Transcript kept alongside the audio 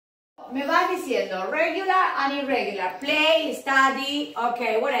me vas diciendo regular and irregular. Play, study,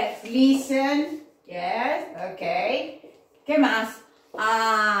 okay, what else? Listen, yes, okay. ¿Qué más?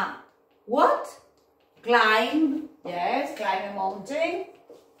 What? Climb, yes, climb a mountain.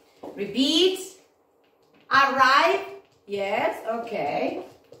 Repeat. Arrive, yes, okay.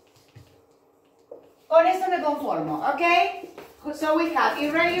 Con eso me conformo, okay? So we have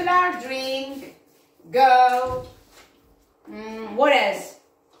irregular, drink, go. What else?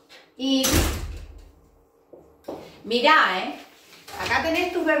 Eat. Mira, acá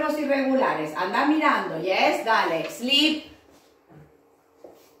tenés tus verbos irregulares. Anda mirando, yes, dale. Sleep.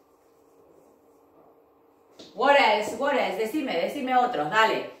 What else? What else? Decime otros,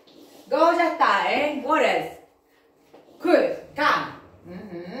 dale. Go ya está, What else? Could, can.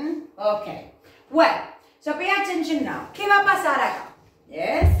 Okay. Well, so pay attention now. ¿Qué va a pasar acá?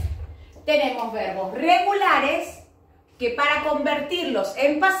 Yes. Tenemos verbos regulares que para convertirlos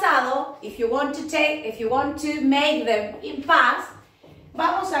en pasado, if you want to make them in past,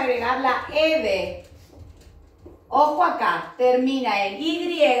 vamos a agregar la ed. Ojo acá, termina en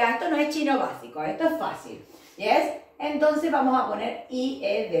y, esto no es chino básico, esto es fácil. Yes. Entonces vamos a poner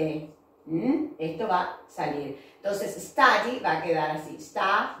ied. Esto va a salir. Entonces study va a quedar así,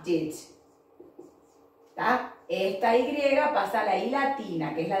 studied. ¿Está? Esta Y pasa a la I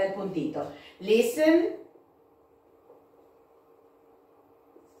latina, que es la del puntito. Listen.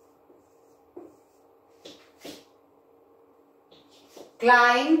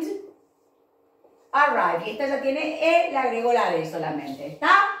 Climbed. Arrived. Y esta ya tiene E, le agrego la D solamente.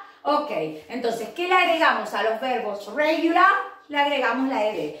 ¿Está? Ok. Entonces, ¿qué le agregamos a los verbos regular? Le agregamos la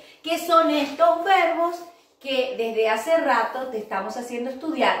ED. ¿Qué son estos verbos que desde hace rato te estamos haciendo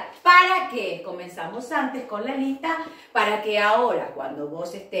estudiar? ¿Para qué? Comenzamos antes con la lista, para que ahora, cuando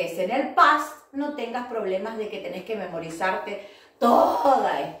vos estés en el past, no tengas problemas de que tenés que memorizarte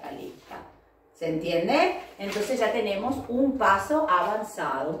toda esta lista. ¿Se entiende? Entonces ya tenemos un paso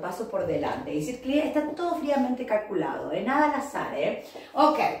avanzado, un paso por delante. Es decir, está todo fríamente calculado, nada al azar,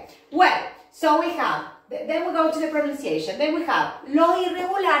 Ok, well, so we have, then we go to the pronunciation, then we have, los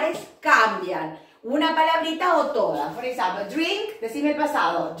irregulares cambian una palabrita o toda. For example, drink, decime el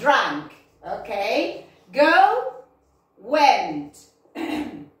pasado, drank, ok. Go, went.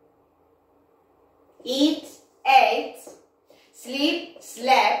 Eat, ate. Sleep,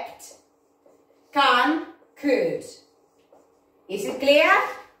 slept. Can, could. Is it clear?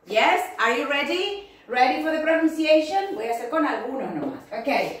 Yes? Are you ready? Ready for the pronunciation? Voy a hacer con algunos nomás. Ok.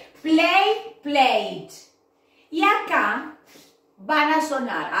 Play, played. Y acá van a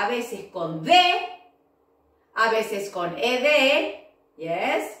sonar a veces con D, a veces con ED.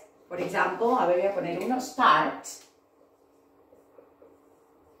 Yes? Por ejemplo, a ver, voy a poner uno. Start.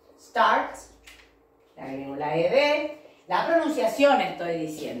 Start. Le agrego la ED. La pronunciación estoy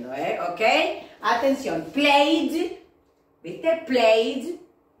diciendo, ¿ok? Atención, played, ¿viste? Played,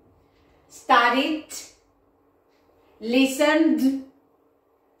 studied, listened,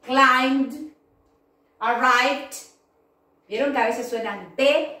 climbed, arrived. ¿Vieron que a veces suenan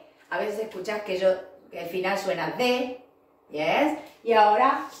T? A veces escuchas que al final suena D, ¿yes? Y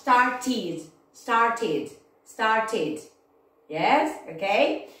ahora started, started, started, ¿yes?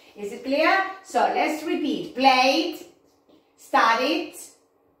 ¿Ok? Is it clear? So, let's repeat. Played, studied,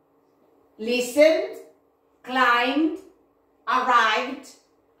 listened, climbed, arrived,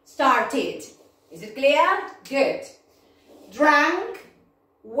 started. Is it clear? Good. Drank,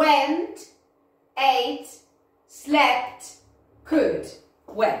 went, ate, slept, could.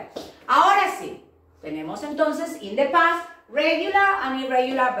 Well, ahora sí. Tenemos entonces in the past regular and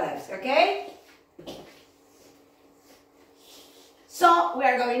irregular verbs, okay? So, we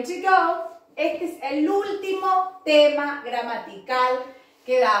are going to go. Este es el último tema gramatical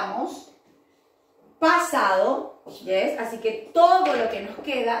que damos. Pasado, yes? Así que todo lo que nos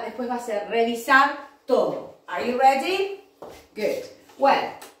queda después va a ser revisar todo. Are you ready? Good.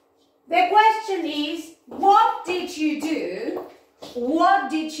 Well, the question is, what did you do?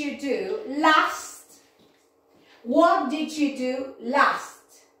 What did you do last? What did you do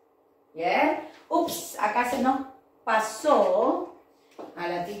last? Yeah? Ups, acá se nos pasó a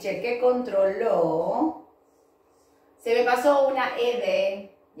la teacher que controló. Se me pasó una ED.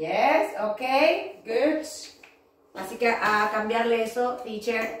 Yes, ok, good. Así que a cambiarle eso,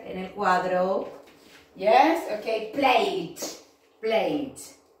 teacher, en el cuadro. Yes, ok, played, played.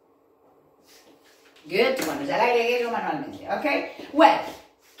 Good, bueno, ya la agregué yo manualmente, ok. Well,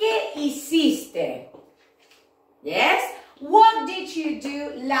 ¿qué hiciste? Yes, what did you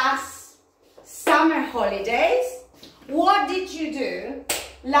do last summer holidays? What did you do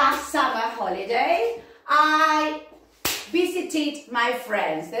last summer holiday? I visited my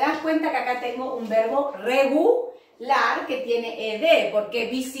friends. ¿Te das cuenta que acá tengo un verbo regular que tiene ed? Porque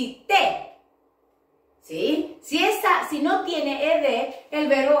visité. ¿Sí? Si no tiene ed, el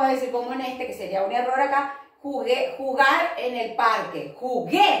verbo va a decir como en este, que sería un error acá, jugar en el parque.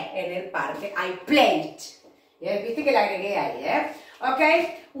 Jugué en el parque. I played. ¿Viste que la agregué ahí,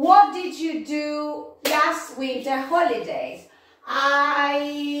 Okay. What did you do last winter holidays?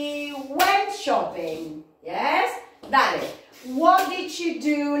 I went shopping. Yes? Dale. What did you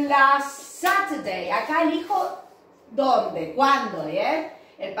do last Saturday? Acá elijo dónde, cuándo,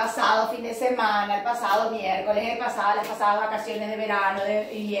 El pasado fin de semana, el pasado miércoles, las pasadas vacaciones de verano,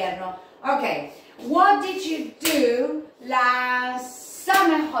 de invierno. Okay. What did you do last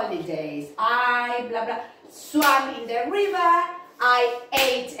summer holidays? I blah blah swam in the river. I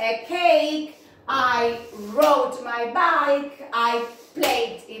ate a cake. I rode my bike. I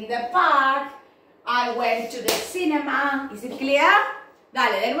played in the park. I went to the cinema. Is it clear?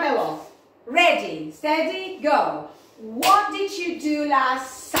 Dale, de nuevo. Ready, steady, go. What did you do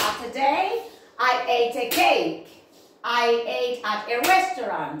last Saturday? I ate a cake. I ate at a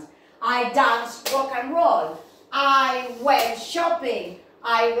restaurant. I danced rock and roll. I went shopping.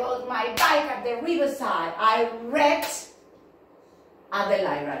 I rode my bike at the riverside. I read at the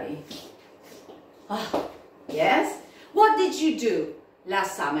library. Yes? What did you do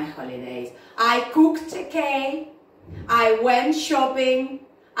last summer holidays? I cooked a cake. I went shopping.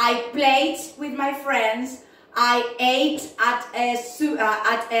 I played with my friends. I ate at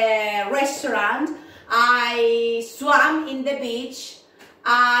a restaurant. I swam in the beach.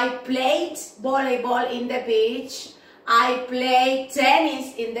 I played volleyball in the beach. I played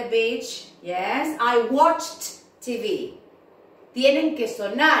tennis in the beach. Yes, I watched TV. Tienen que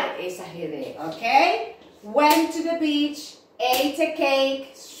sonar esas ed, okay? Went to the beach, ate a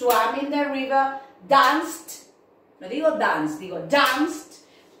cake, swam in the river, danced. No digo dance, digo danced,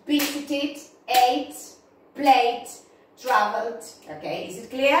 visited, ate, played, traveled. Okay, is it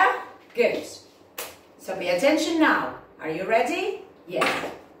clear? Good. So pay attention now. Are you ready? Yes.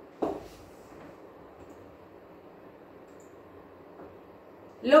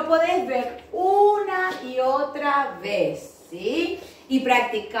 Lo podés ver una y otra vez, ¿sí? Y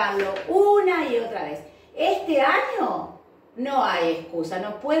practicarlo una y otra vez. Este año no hay excusa,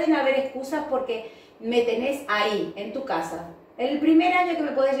 no pueden haber excusas porque me tenés ahí, en tu casa. El primer año que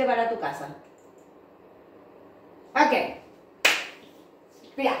me podés llevar a tu casa. Ok.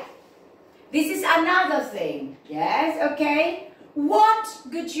 Mira. This is another thing. Yes, okay. What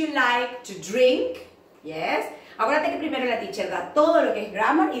would you like to drink? Yes. Acuérdate que primero la teacher da todo lo que es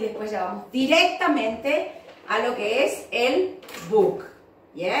grammar y después ya vamos directamente a lo que es el book.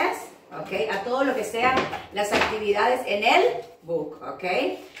 Yes. Okay. A todo lo que sean las actividades en el book.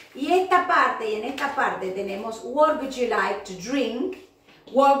 Okay. Y esta parte, y en esta parte tenemos what would you like to drink?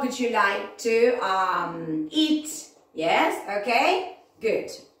 What would you like to eat? Yes. Okay. Good.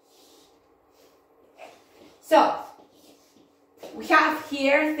 So, we have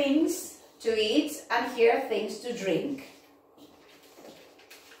here things to eat and here things to drink.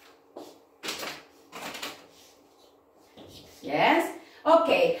 Yes?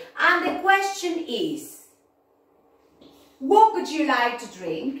 Okay, and the question is, what would you like to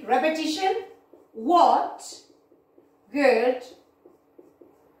drink? Repetition. What would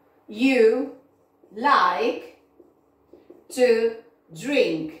you like to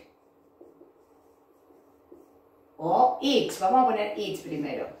drink? O eat. Vamos a poner eat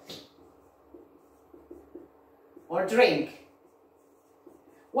primero. Or drink.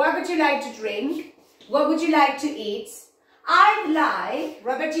 What would you like to drink? What would you like to eat? I'd like,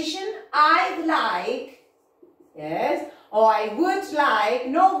 repetition, I'd like, yes, or I would like,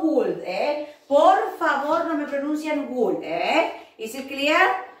 no would, Por favor, no me pronuncian would, Is it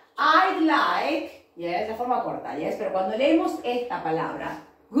clear? I'd like, yes, la forma corta, yes, pero cuando leemos esta palabra,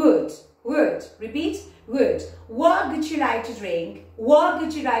 would, repeat, would. What would you like to drink? What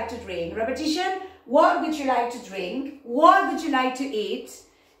would you like to drink? Repetition, what would you like to drink? What would you like to eat?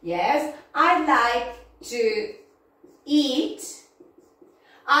 Yes, I'd like to eat.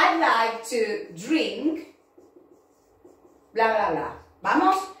 I'd like to drink. Bla, bla, bla.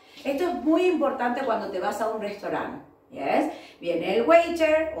 ¿Vamos? Esto es muy importante cuando te vas a un restaurante. Yes, viene el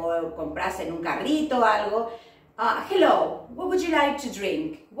waiter o compras en un carrito algo. Hello, what would you like to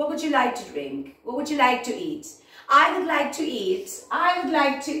drink? What would you like to drink? What would you like to eat? I would like to eat. I would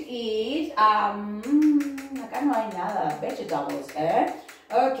like to eat. Acá no hay nada. Vegetables,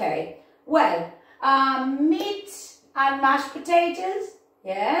 Okay. Well, meat and mashed potatoes.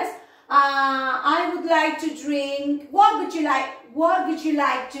 Yes. I would like to drink. What would you like? What would you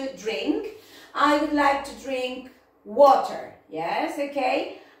like to drink? I would like to drink water. Yes,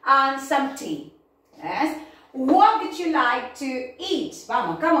 okay. And some tea. Yes. What would you like to eat?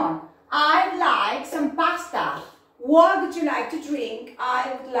 Vamos, come on. I'd like some pasta. What would you like to drink?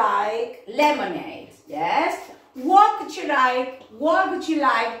 I would like lemonade. Yes. What would you like? What would you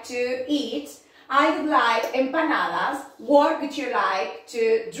like to eat? I would like empanadas. What would you like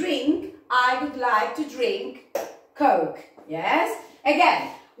to drink? I would like to drink Coke. Yes. Again,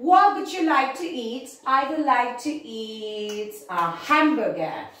 what would you like to eat? I would like to eat a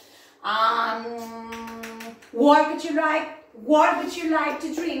hamburger. What would you like? What would you like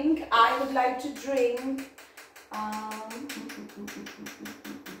to drink? I would like to drink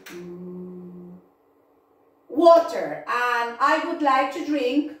water, and I would like to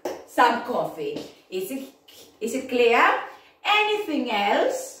drink some coffee. Is it clear? Anything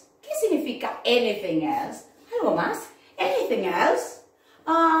else? ¿Qué significa anything else? ¿Algo más? Anything else?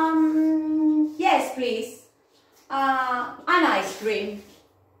 Yes, please. An ice cream.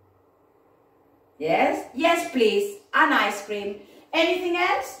 Yes? Yes, please. An ice cream. Anything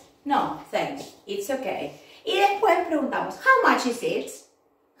else? No, thanks. It's okay. Y después preguntamos, how much is it?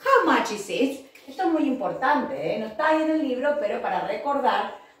 How much is it? Esto es muy importante, ¿eh? No está ahí en el libro, pero para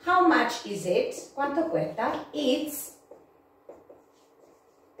recordar, how much is it? ¿Cuánto cuesta? It's.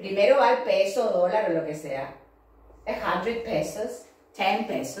 Primero va el peso, dólar o lo que sea. 100 pesos, 10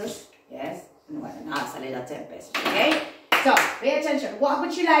 pesos. Yes? Bueno, nada, sale la 10 pesos. Okay? So, pay attention. What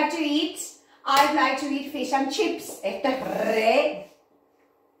would you like to eat? I'd like to eat fish and chips. Esto es re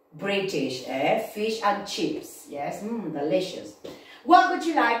British, eh? Fish and chips. Yes, delicious. What would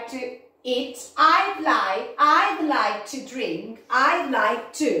you like to eat? I'd like to drink. I'd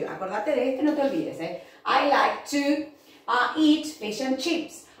like to. Acordate de esto, no te olvides, eh? I like to eat fish and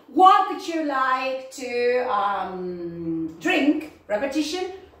chips. What would you like to drink?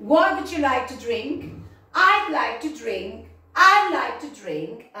 Repetition. What would you like to drink? I'd like to drink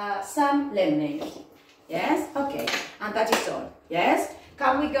some lemonade. Yes? Okay. And that is all. Yes?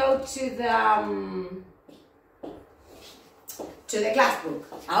 Can we go to the class book?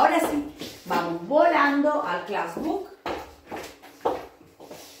 Ahora sí. Vamos volando al class book.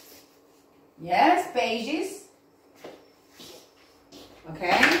 Yes? Pages.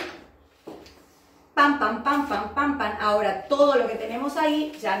 Okay. Pam, pam, pam, pam, pam, pam. Ahora todo lo que tenemos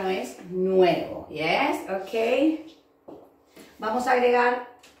ahí ya no es nuevo. Yes? Okay. Vamos a agregar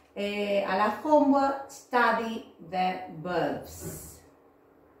a la homework, study the verbs.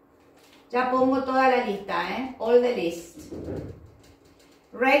 Ya pongo toda la lista, ¿eh? All the list.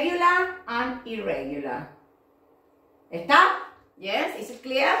 Regular and irregular. ¿Está? Yes? Is it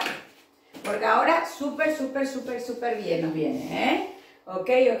clear? Porque ahora súper bien nos viene, ¿eh? Ok.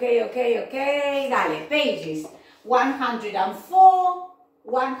 Dale, pages. 104,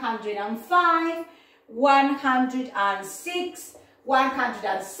 105, 106,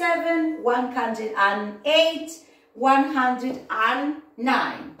 107, 108,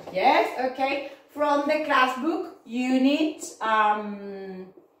 109. Yes, okay. From the class book, unit 9.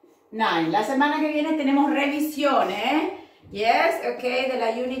 La semana que viene tenemos revisión, ¿eh? Yes, okay, de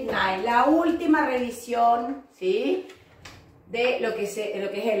la unit 9. La última revisión, ¿sí? De lo que es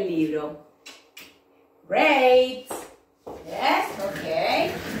el libro. Great. Yes,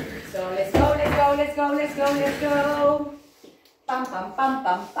 okay. So let's go. Pam, pam, pam,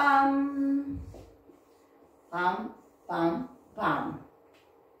 pam, pam. Pam, pam, pam.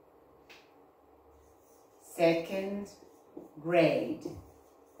 Second grade.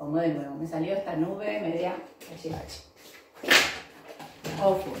 Pongo de nuevo, me salió esta nube media.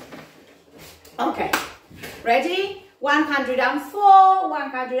 Awful. Okay. Ready? 104,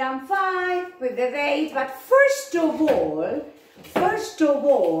 105 with the date. But first of all,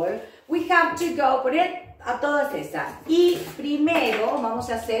 we have to go, poner a todas esas. Y primero vamos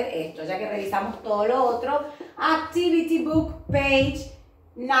a hacer esto, ya que revisamos todo lo otro. Activity book, page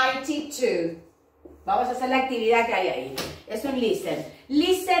 92. Vamos a hacer la actividad que hay ahí. Es un listen.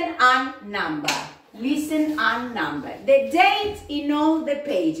 Listen and number. Listen and number. The date in all the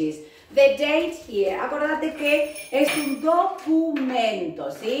pages. The date here. Acordate que es un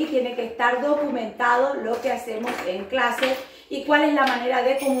documento, ¿sí? Tiene que estar documentado lo que hacemos en clase. ¿Y cuál es la manera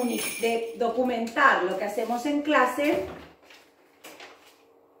de documentar lo que hacemos en clase?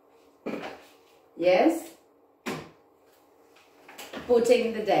 Yes.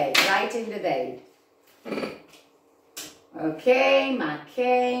 Putting the date, writing the date. Okay,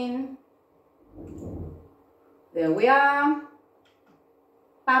 McCain. There we are.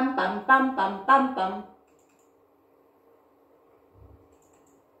 Pam, pam, pam, pam, pam, pam.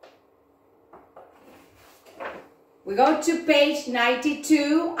 We go to page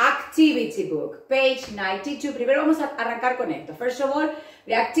 92, activity book. Page 92. Primero vamos a arrancar con esto. First of all,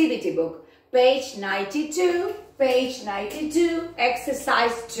 the activity book. Page 92,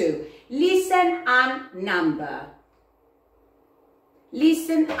 exercise 2. Listen and number.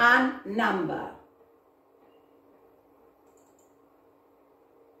 Listen and number.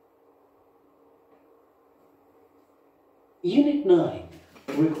 Unit 9,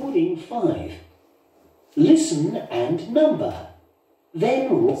 recording 5. Listen and number.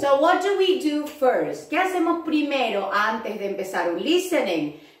 Then... So what do we do first? ¿Qué hacemos primero antes de empezar un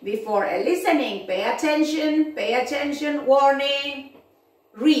listening? Before a listening, pay attention, warning.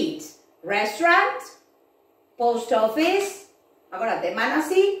 Read. Restaurant, post office. Acuérdate, mano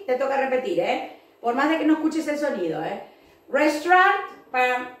así, te toca repetir, por más de que no escuches el sonido, Restaurant,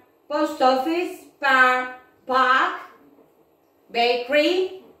 post office, park,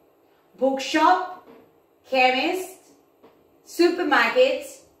 bakery, bookshop, chemist, supermarket,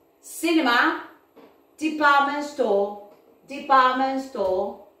 cinema, department store,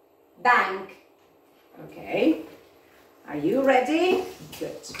 bank. Okay. Are you ready?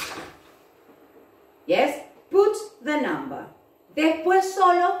 Good. Yes. Put the number. Después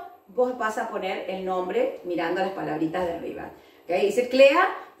solo vos vas a poner el nombre mirando las palabritas de arriba. Okay. Is it clear?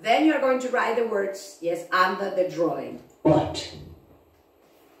 Then you're going to write the words, yes, under the drawing. Right.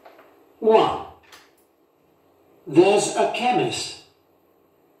 1. There's a chemist.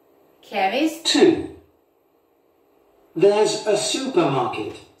 Chemist. 2. There's a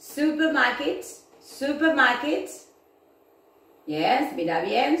supermarket. Supermarket. Yes, mira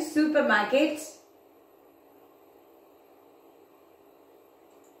bien, supermarket.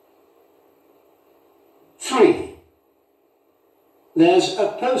 3. There's a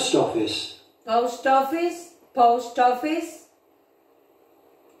post office. Post office.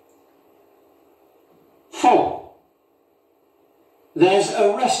 4. There's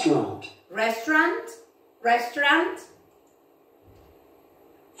a restaurant. Restaurant.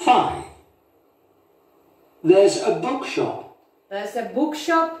 5. There's a bookshop. There's a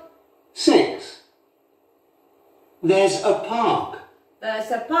bookshop. 6. There's a park.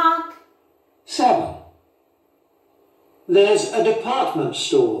 7. There's a department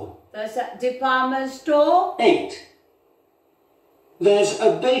store. 8. There's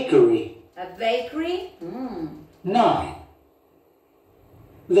a bakery. 9.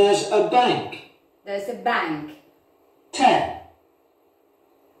 There's a bank. 10.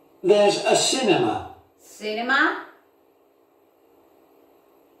 There's a cinema.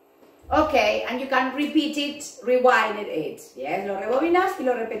 Okay, and you can repeat it, rewind it. Yes, lo rebobinas y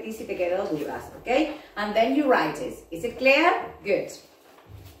lo repetís si te quedó dudas, okay? And then you write it. Is it clear? Good.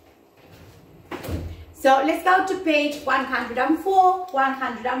 So let's go to page 104.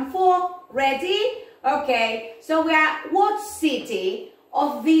 Ready? Okay. So we are, what city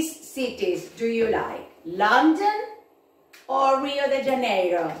of these cities do you like? London or Rio de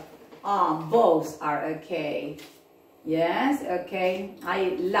Janeiro? Both are okay. Yes, okay.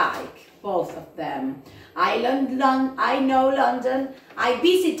 I like both of them. I know London. I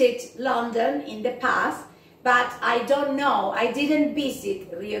visited London in the past, but I don't know. I didn't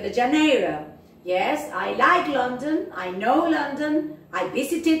visit Rio de Janeiro. Yes, I like London. I know London. I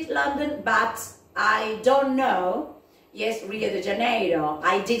visited London, but I don't know. Yes, Rio de Janeiro.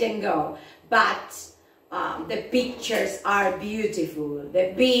 I didn't go, but the pictures are beautiful.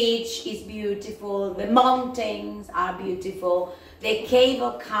 The beach is beautiful. The mountains are beautiful. The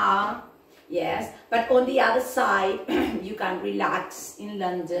cable car, yes. But on the other side, you can relax in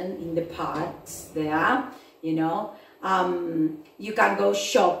London, in the parks there, you know. You can go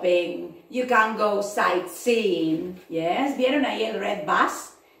shopping. You can go sightseeing, yes. ¿Vieron ahí el red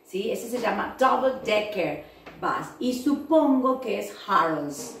bus? Sí, ese se llama double decker bus. Y supongo que es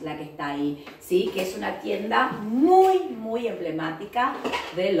Harrods la que está ahí, sí, que es una tienda muy emblemática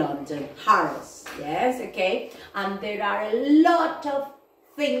de London. Harrods, yes, okay. And there are a lot of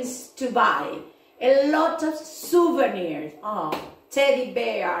things to buy, a lot of souvenirs. Teddy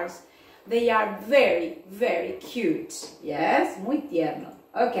bears. They are very cute. Yes, muy tierno.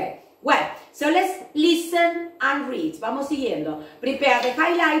 Okay. Well, so let's listen and read. Vamos siguiendo. Prepare the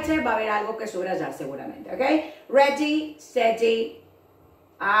highlighter. Va a haber algo que subrayar seguramente. Okay? Ready, steady,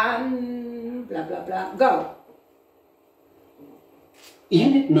 and blah, blah, blah. Go.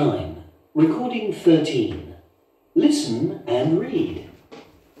 Unit 9, recording 13. Listen and read.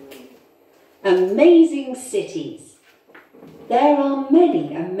 Amazing cities. There are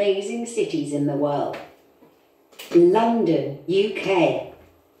many amazing cities in the world. London, UK.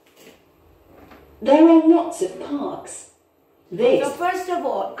 There are lots of parks. So first of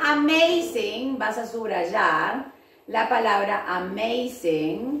all, amazing, vas a subrayar la palabra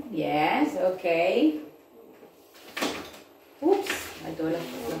amazing. Yes, okay. Oops, hay todos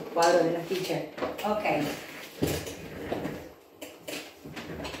los cuadros de la teacher. Okay.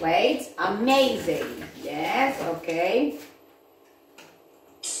 Wait, amazing. Yes, okay.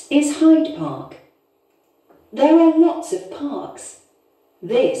 Is Hyde Park. There are lots of parks.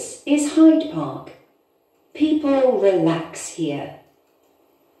 This is Hyde Park. People relax here.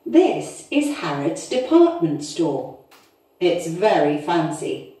 This is Harrods department store. It's very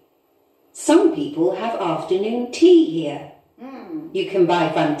fancy. Some people have afternoon tea here. You can buy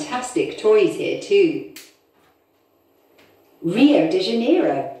fantastic toys here too. Rio de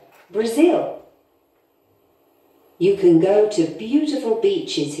Janeiro, Brazil. You can go to beautiful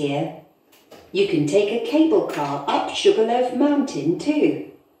beaches here. You can take a cable car up Sugarloaf Mountain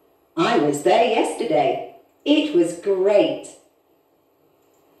too. I was there yesterday. It was great.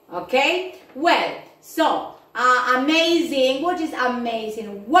 Okay, well, so, amazing. What is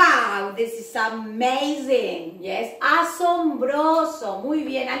amazing? Wow, this is amazing. Yes, asombroso. Muy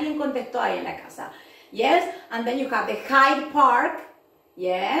bien, alguien contestó ahí en la casa. Yes, and then you have the Hyde Park.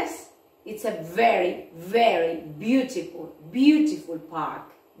 Yes, it's a very, very beautiful, beautiful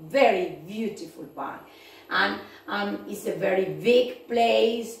park. Very beautiful park. And it's a very big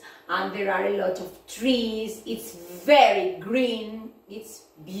place, and there are a lot of trees. It's very green. It's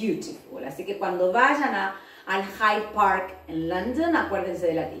beautiful. Así que cuando vayan al Hyde Park en London, acuérdense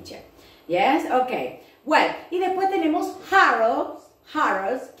de la teacher. Yes, okay. Well, y después tenemos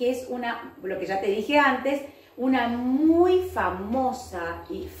Harrods, que es lo que ya te dije antes, una muy famosa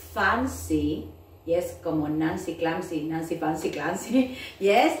y fancy, yes, como Nancy Fancy Clancy,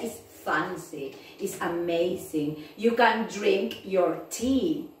 yes, it's fancy, it's amazing. You can drink your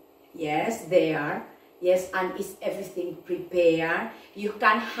tea, yes, there, yes, and it's everything prepared. You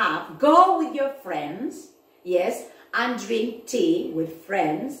can go with your friends, yes, and drink tea with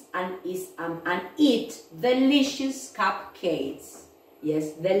friends and eat delicious cupcakes.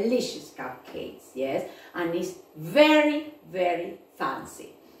 Yes, delicious cupcakes, yes, and it's very, very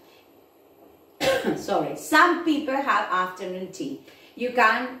fancy. Sorry, some people have afternoon tea. You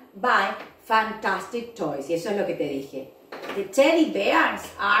can buy fantastic toys, y eso es lo que te dije. The teddy bears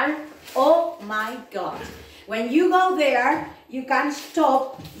are, oh my God. When you go there, you can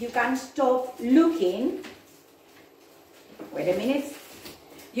stop looking. Wait a minute.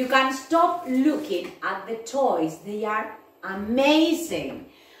 You can stop looking at the toys. They are amazing.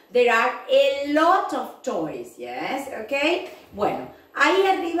 There are a lot of toys, yes, okay? Bueno, ahí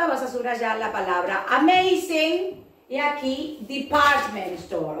arriba vas a subrayar la palabra amazing y aquí department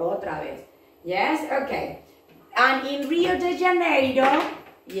store, otra vez. Yes, okay. And in Rio de Janeiro,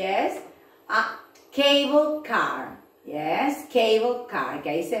 yes, cable car. Yes, cable car, que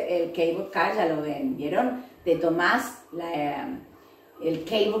ahí el cable car ya lo ven, ¿vieron? Te tomás el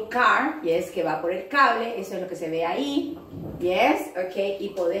cable car, yes, que va por el cable, eso es lo que se ve ahí, yes, ok, y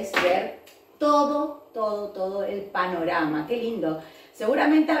podés ver todo el panorama, qué lindo.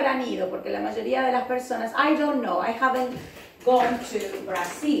 Seguramente habrán ido, porque la mayoría de las personas, I don't know, I haven't gone to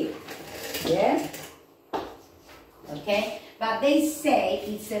Brazil, yes, okay, but they say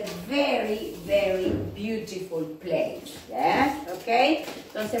it's a very, very beautiful place, yes, okay,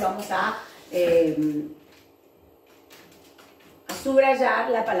 entonces vamos a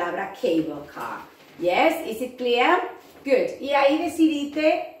subrayar la palabra cable car. Yes, is it clear? Good. Y ahí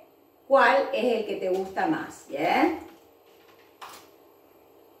decidiste cuál es el que te gusta más. Yeah?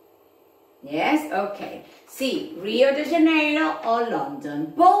 Yes, okay. Sí, Rio de Janeiro or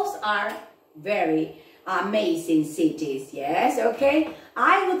London. Both are very amazing cities. Yes, okay.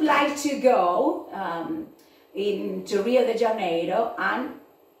 I would like to go to Rio de Janeiro and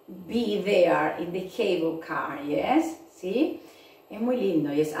be there in the cable car. Yes, see? Es muy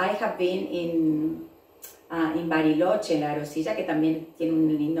lindo. Yes, I have been in Bariloche, en la Rosilla, que también tiene un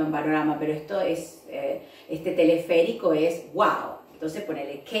lindo panorama, pero esto es, este teleférico es wow. Entonces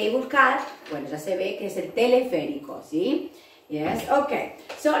ponele cable car, bueno, ya se ve que es el teleférico, ¿sí? Yes, okay.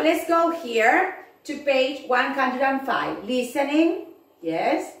 So let's go here to page 105. Listening,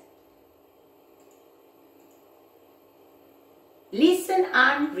 yes. Listen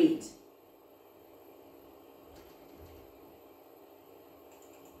and read.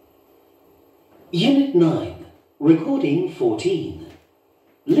 Unit 9, Recording 14.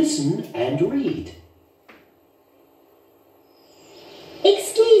 Listen and read.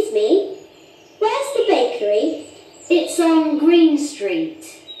 Excuse me, where's the bakery? It's on Green Street.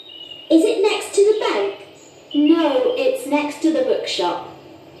 Is it next to the bank? No, it's next to the bookshop.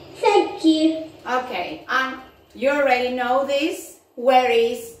 Thank you. Okay, and you already know this, where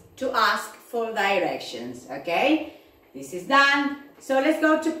is to ask for directions, okay? This is done. So let's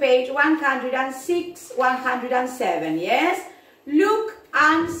go to page 106, 107, yes? Look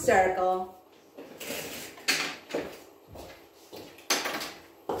and circle.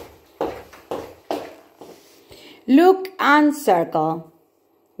 Look and circle.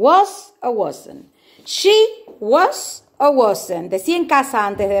 Was or wasn't? She was or wasn't. Decí en casa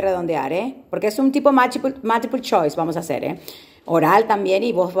antes de redondear, ¿eh? Porque es un tipo multiple choice, vamos a hacer, ¿eh? Oral también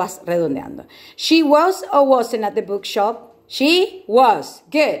y vos vas redondeando. She was or wasn't at the bookshop? She was.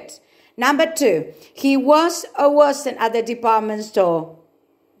 Good. Number 2. He was or wasn't at the department store?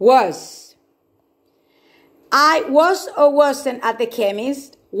 Was. I was or wasn't at the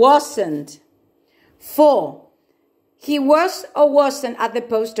chemist? Wasn't. 4. He was or wasn't at the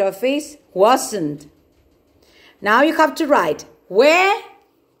post office? Wasn't. Now you have to write were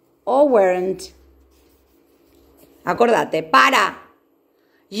or weren't. Acordate, para,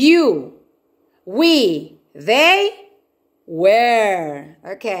 you, we, they, were.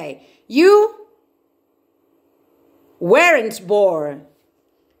 Okay, you weren't bored.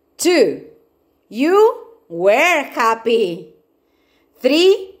 2, you were happy.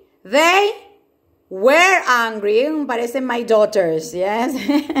 3, they were angry. Parecen my daughters, yes?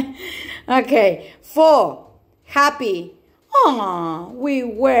 Okay, 4, happy. Oh, we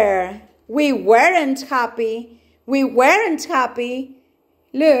weren't happy. We weren't happy.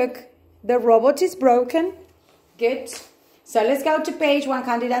 Look, the robot is broken. Good. So let's go to page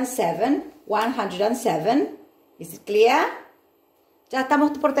 107. 107. Is it clear? Ya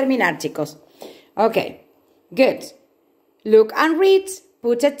estamos por terminar, chicos. Okay, good. Look and read.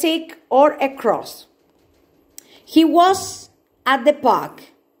 Put a tick or a cross. He was at the park,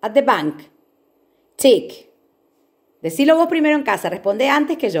 at the bank. Tick. Decilo vos primero en casa. Responde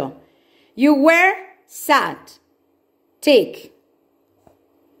antes que yo. You were sad. Tick.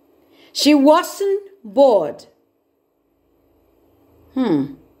 She wasn't bored.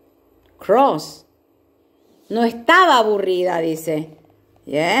 Cross. No estaba aburrida, dice.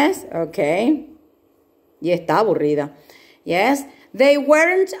 Yes, okay. Y está aburrida. Yes. They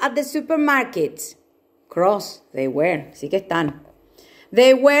weren't at the supermarket. Cross. They were. Sí que están.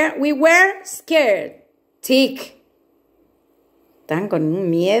 We were scared. Tick. Están con un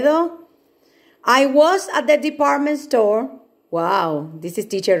miedo. I was at the department store. Wow, this is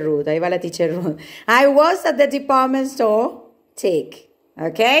Teacher Ruth. Ahí va la Teacher Ruth. I was at the department store. Tick.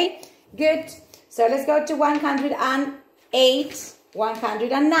 Okay? Good. So let's go to 108,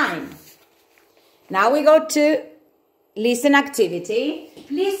 109. Now we go to listen activity.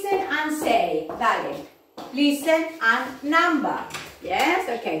 Listen and say. Dale. Listen and number. Yes?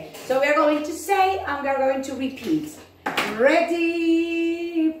 Okay. So we are going to say and we are going to repeat.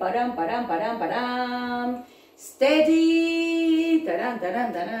 Ready. Param, param, param, param. Steady. Taran,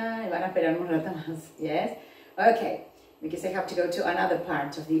 taran, taran. Van a esperar un rato más. Yes? Okay. Because I have to go to another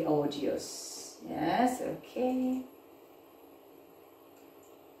part of the audios. Yes? Okay.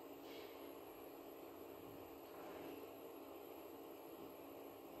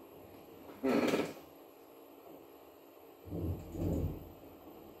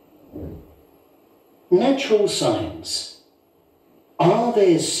 Natural science. Are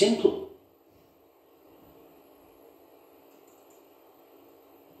there simple...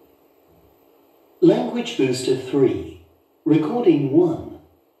 Language Booster 3. Recording 1.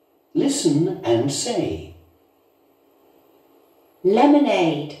 Listen and say.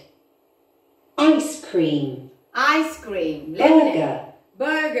 Lemonade. Ice cream. Ice cream. Lemonade.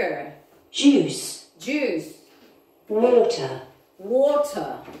 Burger. Burger. Juice. Juice. Water.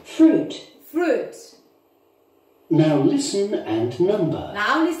 Water. Fruit. Fruit. Now listen and number.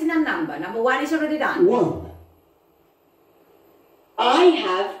 Now listen and number. Number 1 is already done. 1. I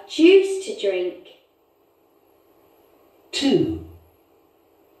have juice to drink. 2.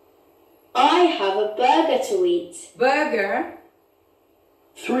 I have a burger to eat. Burger.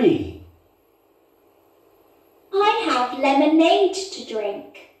 3. I have lemonade to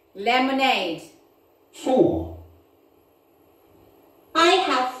drink. Lemonade. 4. I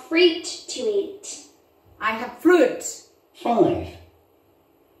have fruit to eat. I have fruit. 5.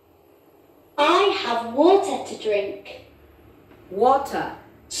 I have water to drink. Water.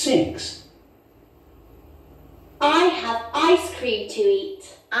 6. I have ice cream to eat.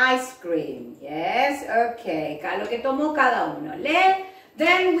 Ice cream. Yes, okay. Lo que tomó cada uno.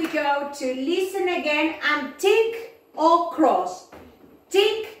 Then we go to listen again and tick or cross.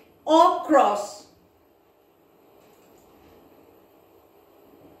 Tick or cross.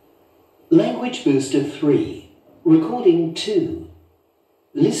 Language Booster 3. Recording 2.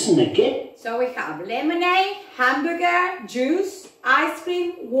 Listen again. So we have lemonade, hamburger, juice, ice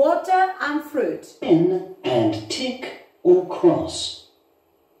cream, water and fruit. And tick or cross.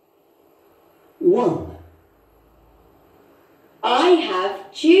 1, I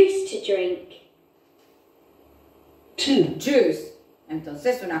have juice to drink. 2, Juice.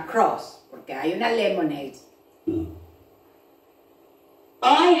 Entonces una cross, porque hay una lemonade.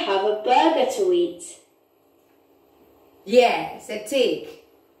 I have a burger to eat. Yes, a tick.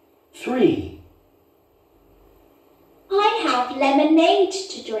 3, I have lemonade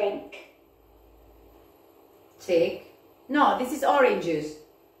to drink. Tick. No, this is orange juice.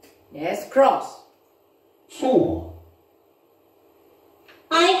 Yes, cross. 4,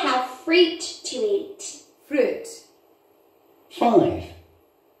 I have fruit to eat. Fruit. 5,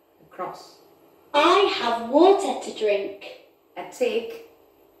 Cross. I have water to drink. A tick.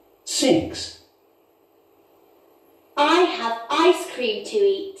 6, I have ice cream to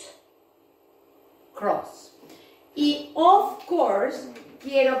eat. Cross. Y of course,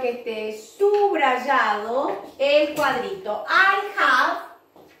 quiero que esté subrayado el cuadrito. I have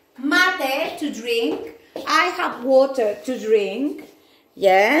mate to drink. I have water to drink.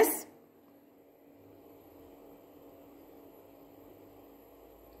 Yes.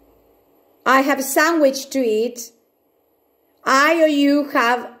 I have sandwich to eat. I or you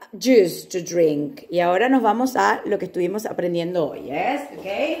have juice to drink. Y ahora nos vamos a lo que estuvimos aprendiendo hoy. Yes,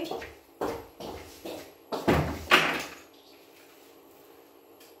 okay.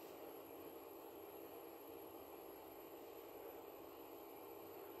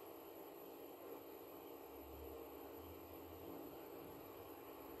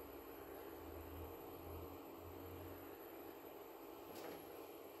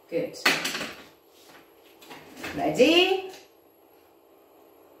 Good. Ready?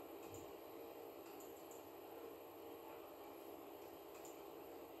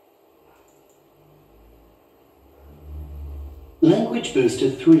 Language Booster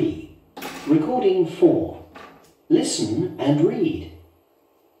 3. Recording 4. Listen and read.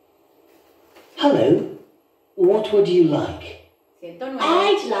 Hello. What would you like? 109.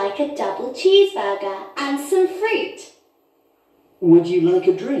 I'd like a double cheeseburger and some fruit. Would you like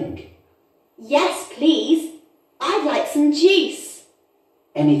a drink? Yes, please. I'd like some juice.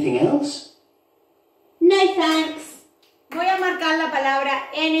 Anything else? No, thanks. Voy a marcar la palabra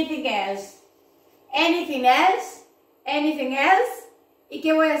anything else. Anything else. Anything else. ¿Y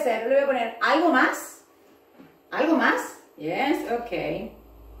qué voy a hacer? Le voy a poner algo más. ¿Algo más? Yes, ok.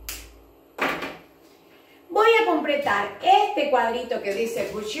 Voy a completar este cuadrito que dice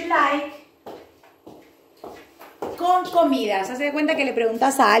would you like con comidas. Haz de cuenta que le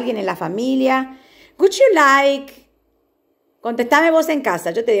preguntas a alguien en la familia, would you like, contestame vos en casa,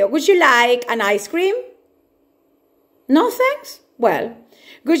 yo te digo, would you like an ice cream? No thanks? Well,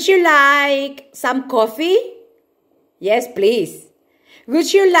 would you like some coffee? Yes, please.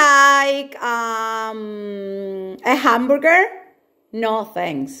 Would you like a hamburger? No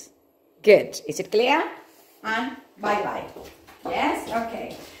thanks. Good. Is it clear? And bye-bye. Yes?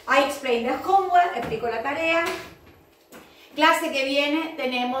 Okay. I explain the homework, explico la tarea. Clase que viene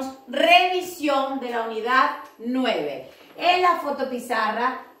tenemos revisión de la unidad 9. En la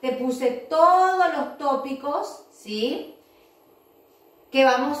fotopizarra te puse todos los tópicos, ¿sí? Que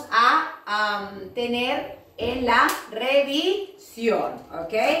vamos a tener en la revisión,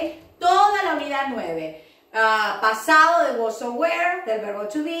 ¿ok? Toda la unidad 9. Pasado de was or were, del verbo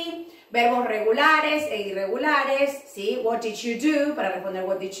to be, verbos regulares e irregulares, ¿sí? What did you do? Para responder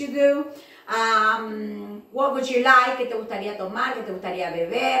what did you do. What would you like? ¿Qué te gustaría tomar? ¿Qué te gustaría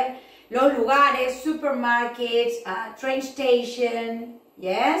beber? Los lugares, supermarkets, train station.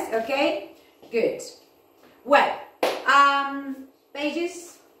 Yes, okay? Good. Well,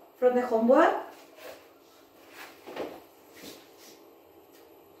 pages from the homework.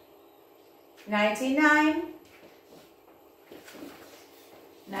 99,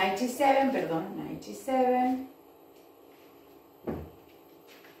 97, perdón, 97.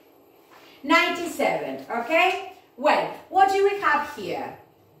 97, okay? Well, what do we have here?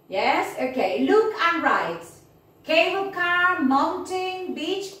 Yes, okay, look and write. Cable car, mountain,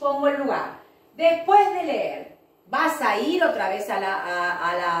 beach, pongo el lugar. Después de leer, vas a ir otra vez a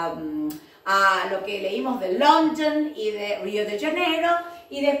lo que leímos de London y de Río de Janeiro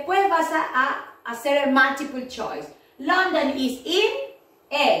y después vas a hacer el multiple choice. London is in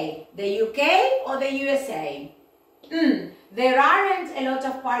A, the UK or the USA. There aren't a lot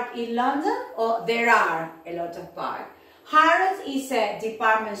of parks in London, or there are a lot of parks. Harrods is a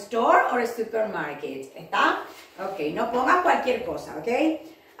department store or a supermarket. ¿Está? Ok, no pongas cualquier cosa, ok?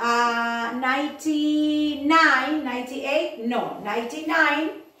 99, 98, no,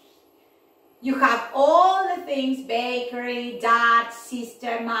 99. You have all the things, bakery, dad,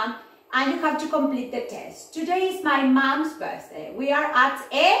 sister, mom. and you have to complete the test. Today is my mom's birthday. We are at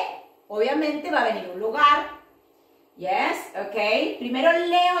a, obviamente va a venir un lugar. Yes, ok. Primero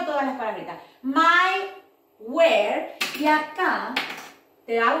leo todas las palabritas. My, where, y acá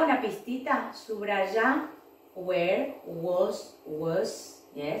te hago una pistita, subraya, where, was,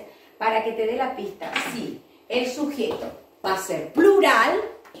 yes, para que te dé la pista. Sí, el sujeto va a ser plural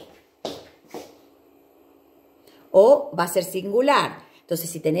o va a ser singular. Entonces,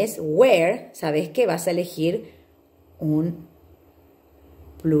 si tenés where, sabes que vas a elegir un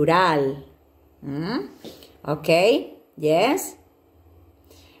plural. Ok, yes.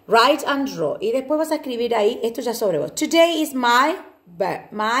 Write and draw. Y después vas a escribir ahí, esto ya sobre vos. Today is my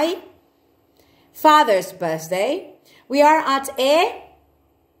father's birthday. We are at a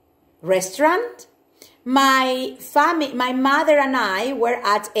restaurant. My mother and I were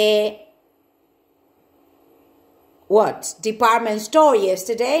at a department store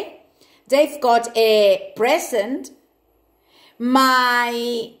yesterday. They've got a present.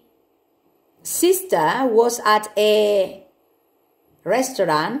 My sister was at a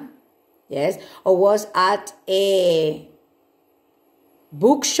restaurant, yes, or was at a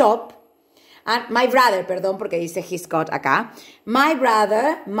bookshop. And my brother, perdón, porque dice he's got acá. My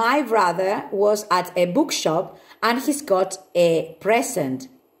brother was at a bookshop and he's got a present.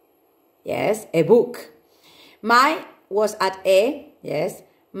 Yes, a book. My was at a, yes,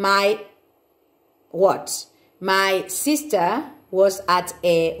 my sister was at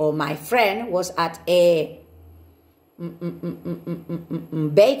a, or my friend was at a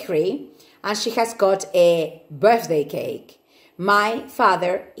bakery and she has got a birthday cake. My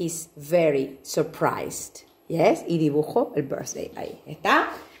father is very surprised. Yes, y dibujo el birthday ahí. ¿Está?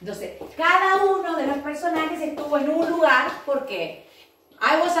 Entonces, cada uno de los personajes estuvo en un lugar porque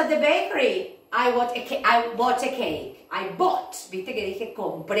I was at the bakery. I bought a cake. I bought. Viste que dije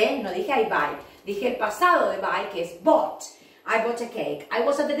compré, no dije I buy. Dije el pasado de buy, que es bought. I bought a cake. I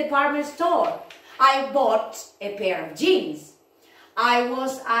was at the department store. I bought a pair of jeans. I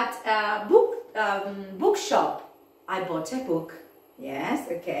was at a bookshop. I bought a book. Yes,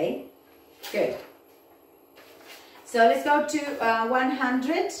 okay. Good. So let's go to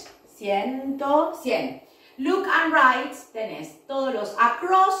 100. 100. Look and write. Tenés todos los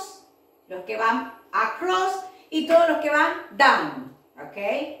across, los que van across y todos los que van down.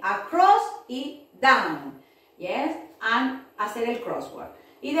 Okay? Across y down. Yes? And hacer el crossword.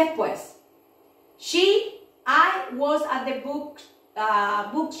 Y después, I was at the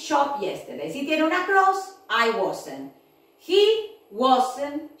bookshop yesterday. Si tiene una cross, I wasn't. He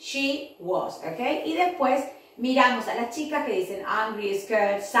wasn't, she was. Okay? Y después miramos a las chicas que dicen angry,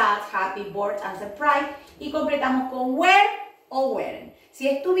 scared, sad, happy, bored, and surprised. Y completamos con were o weren't. Si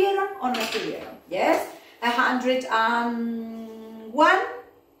estuvieron o no estuvieron. Yes? 101.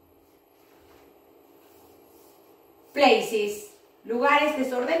 Places. Lugares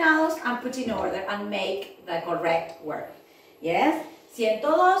desordenados and put in order and make the correct word. Yes?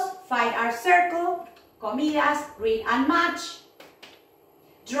 102. Find our circle. Comidas. Read and match.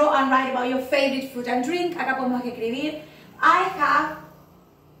 Draw and write about your favorite food and drink. Acá podemos escribir. I have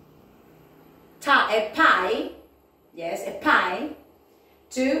a pie. Yes, a pie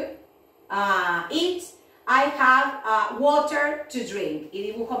to eat. I have water to drink. Y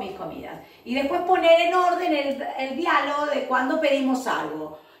dibujo mis comidas. Y después poner en orden el diálogo de cuando pedimos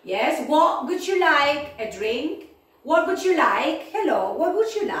algo. Yes, what would you like? A drink. What would you like? Hello, what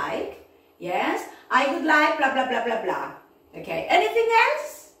would you like? Yes, I would like blah, blah, blah, blah, blah. Okay, anything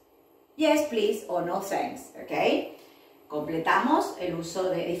else? Yes, please, or no thanks. Okay, completamos el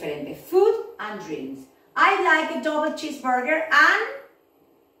uso de diferentes food and drinks. I like a double cheeseburger and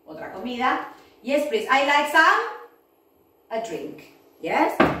otra comida. Yes, please. I like a drink.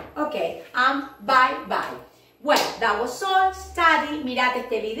 Yes? Okay. Bye. Well, that was all. Study. Mirate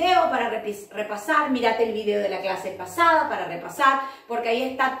este video para repasar. Mirate el video de la clase pasada para repasar. Porque ahí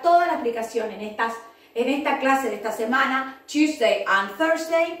está toda la explicación en esta clase de esta semana. Tuesday and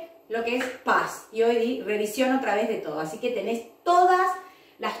Thursday. Lo que es past. Y hoy di revisión otra vez de todo. Así que tenés todas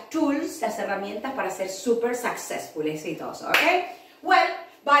las tools, las herramientas para ser super successful, exitoso. Okay? Well,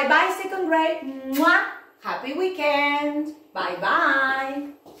 bye bye second grade. Mwah. Happy weekend. Bye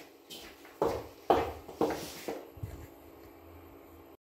bye.